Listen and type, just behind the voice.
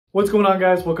What's going on,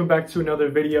 guys? Welcome back to another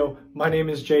video. My name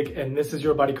is Jake and this is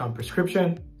your body comp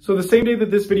prescription. So the same day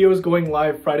that this video is going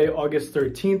live, Friday, August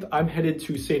 13th, I'm headed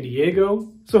to San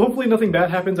Diego. So hopefully nothing bad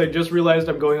happens. I just realized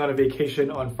I'm going on a vacation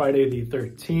on Friday the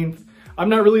 13th. I'm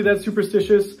not really that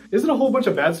superstitious. Isn't a whole bunch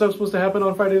of bad stuff supposed to happen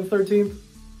on Friday the 13th?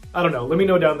 I don't know, let me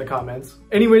know down in the comments.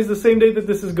 Anyways, the same day that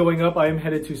this is going up, I am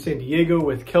headed to San Diego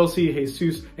with Kelsey,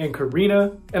 Jesus, and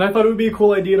Karina. And I thought it would be a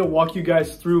cool idea to walk you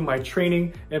guys through my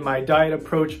training and my diet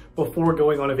approach before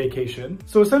going on a vacation.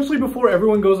 So essentially before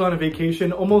everyone goes on a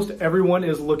vacation, almost everyone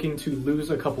is looking to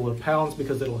lose a couple of pounds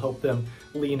because it'll help them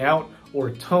lean out or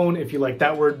tone, if you like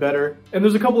that word better. And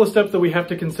there's a couple of steps that we have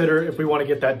to consider if we want to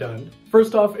get that done.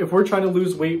 First off, if we're trying to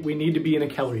lose weight, we need to be in a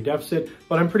calorie deficit,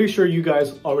 but I'm pretty sure you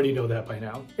guys already know that by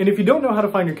now. And if you don't know how to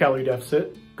find your calorie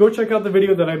deficit, go check out the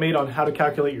video that I made on how to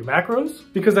calculate your macros,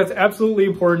 because that's absolutely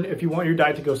important if you want your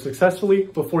diet to go successfully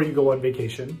before you go on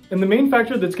vacation. And the main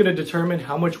factor that's going to determine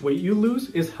how much weight you lose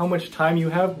is how much time you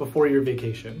have before your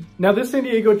vacation. Now, this San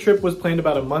Diego trip was planned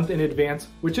about a month in advance,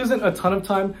 which isn't a ton of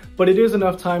time, but it is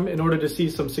enough time in order to see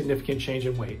some significant change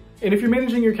in weight. And if you're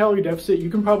managing your calorie deficit, you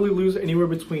can probably lose anywhere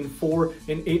between 4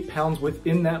 and 8 pounds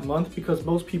within that month, because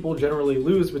most people generally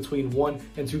lose between 1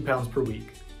 and 2 pounds per week.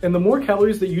 And the more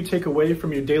calories that you take away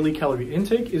from your daily calorie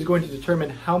intake is going to determine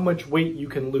how much weight you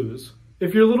can lose.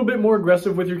 If you're a little bit more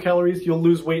aggressive with your calories, you'll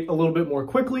lose weight a little bit more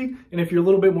quickly. And if you're a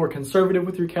little bit more conservative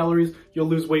with your calories, you'll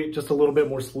lose weight just a little bit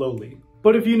more slowly.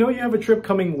 But if you know you have a trip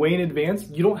coming way in advance,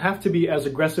 you don't have to be as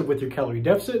aggressive with your calorie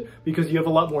deficit because you have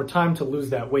a lot more time to lose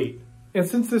that weight. And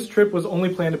since this trip was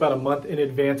only planned about a month in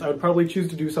advance, I would probably choose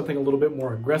to do something a little bit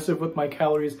more aggressive with my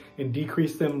calories and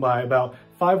decrease them by about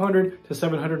 500 to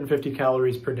 750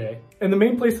 calories per day. And the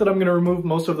main place that I'm going to remove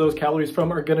most of those calories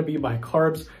from are going to be my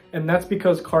carbs, and that's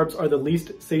because carbs are the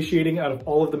least satiating out of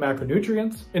all of the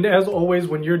macronutrients. And as always,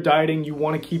 when you're dieting, you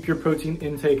want to keep your protein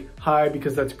intake high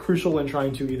because that's crucial in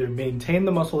trying to either maintain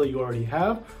the muscle that you already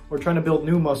have or trying to build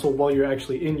new muscle while you're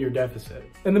actually in your deficit.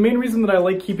 And the main reason that I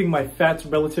like keeping my fats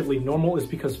relatively normal is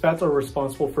because fats are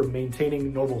responsible for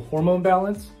maintaining normal hormone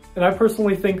balance. And I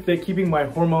personally think that keeping my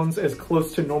hormones as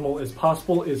close to normal as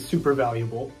possible is super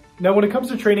valuable. Now, when it comes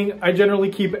to training, I generally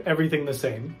keep everything the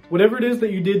same. Whatever it is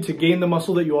that you did to gain the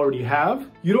muscle that you already have,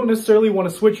 you don't necessarily want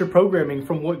to switch your programming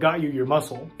from what got you your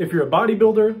muscle. If you're a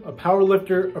bodybuilder, a power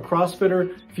lifter, a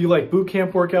CrossFitter, if you like boot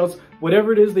camp workouts,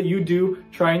 whatever it is that you do,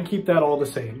 try and keep that all the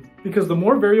same. Because the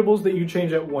more variables that you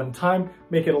change at one time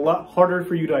make it a lot harder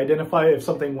for you to identify if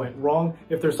something went wrong,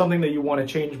 if there's something that you want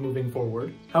to change moving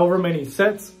forward. However many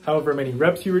sets, however many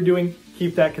reps you were doing,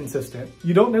 keep that consistent.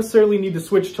 You don't necessarily need to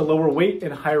switch to lower weight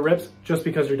and higher reps just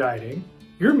because you're dieting.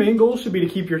 Your main goal should be to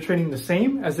keep your training the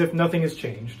same as if nothing has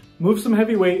changed. Move some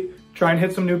heavy weight, try and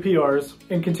hit some new PRs,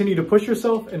 and continue to push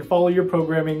yourself and follow your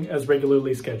programming as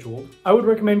regularly scheduled. I would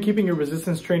recommend keeping your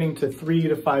resistance training to 3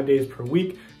 to 5 days per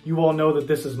week. You all know that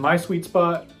this is my sweet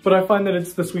spot, but I find that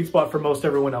it's the sweet spot for most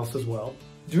everyone else as well.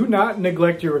 Do not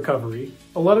neglect your recovery.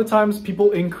 A lot of times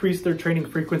people increase their training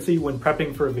frequency when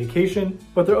prepping for a vacation,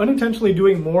 but they're unintentionally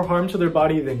doing more harm to their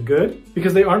body than good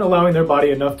because they aren't allowing their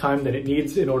body enough time that it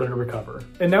needs in order to recover.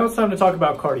 And now it's time to talk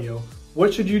about cardio.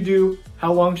 What should you do?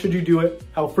 How long should you do it?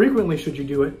 How frequently should you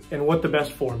do it? And what the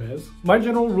best form is. My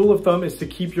general rule of thumb is to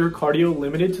keep your cardio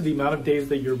limited to the amount of days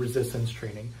that you're resistance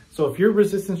training. So if you're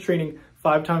resistance training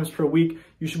 5 times per week,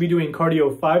 you should be doing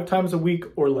cardio 5 times a week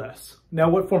or less. Now,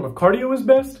 what form of cardio is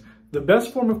best? The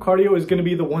best form of cardio is going to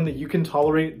be the one that you can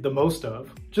tolerate the most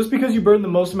of. Just because you burn the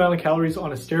most amount of calories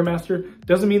on a Stairmaster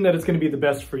doesn't mean that it's going to be the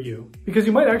best for you. Because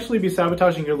you might actually be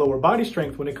sabotaging your lower body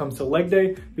strength when it comes to leg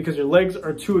day because your legs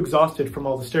are too exhausted from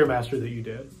all the Stairmaster that you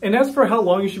did. And as for how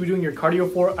long you should be doing your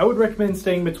cardio for, I would recommend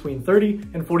staying between 30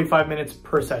 and 45 minutes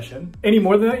per session. Any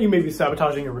more than that, you may be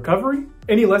sabotaging your recovery.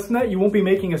 Any less than that, you won't be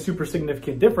making a super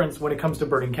significant difference when it comes to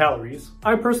burning calories.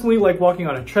 I personally like walking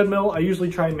on a treadmill. I usually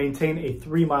try and maintain a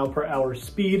 3 mile per hour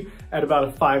speed at about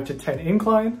a 5 to 10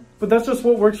 incline. But that's just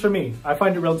what works for me. I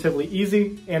find it relatively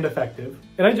easy and effective.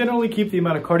 And I generally keep the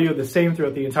amount of cardio the same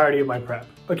throughout the entirety of my prep.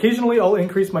 Occasionally, I'll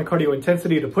increase my cardio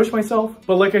intensity to push myself,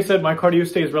 but like I said, my cardio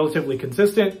stays relatively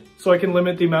consistent, so I can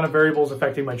limit the amount of variables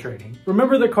affecting my training.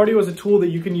 Remember that cardio is a tool that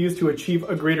you can use to achieve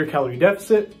a greater calorie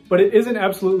deficit, but it isn't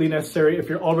absolutely necessary if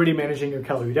you're already managing your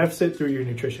calorie deficit through your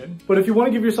nutrition. But if you want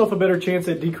to give yourself a better chance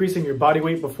at decreasing your body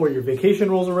weight before your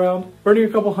vacation rolls around, burning a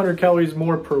couple hundred calories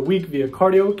more per week via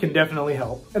cardio can definitely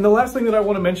help. And the last thing that I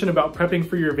want to mention about prepping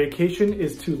for your vacation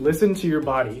is to listen to your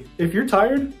body. If you're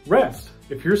tired, rest.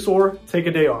 If you're sore, take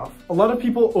a day off. A lot of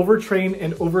people overtrain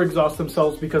and overexhaust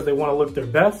themselves because they want to look their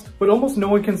best, but almost no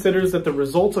one considers that the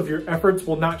results of your efforts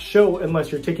will not show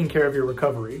unless you're taking care of your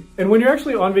recovery. And when you're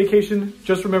actually on vacation,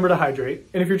 just remember to hydrate.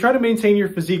 And if you're trying to maintain your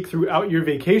physique throughout your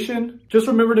vacation, just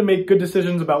remember to make good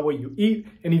decisions about what you eat.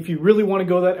 And if you really want to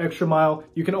go that extra mile,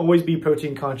 you can always be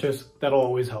protein conscious. That'll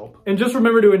always help. And just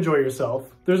remember to enjoy yourself.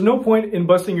 There's no point in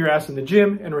busting your ass in the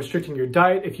gym and restricting your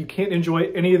diet if you can't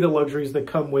enjoy any of the luxuries that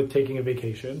come with taking a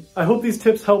vacation. I hope these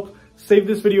tips help. Save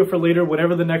this video for later,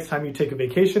 whenever the next time you take a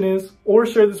vacation is, or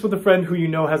share this with a friend who you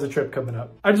know has a trip coming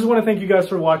up. I just want to thank you guys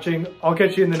for watching. I'll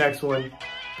catch you in the next one.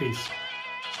 Peace.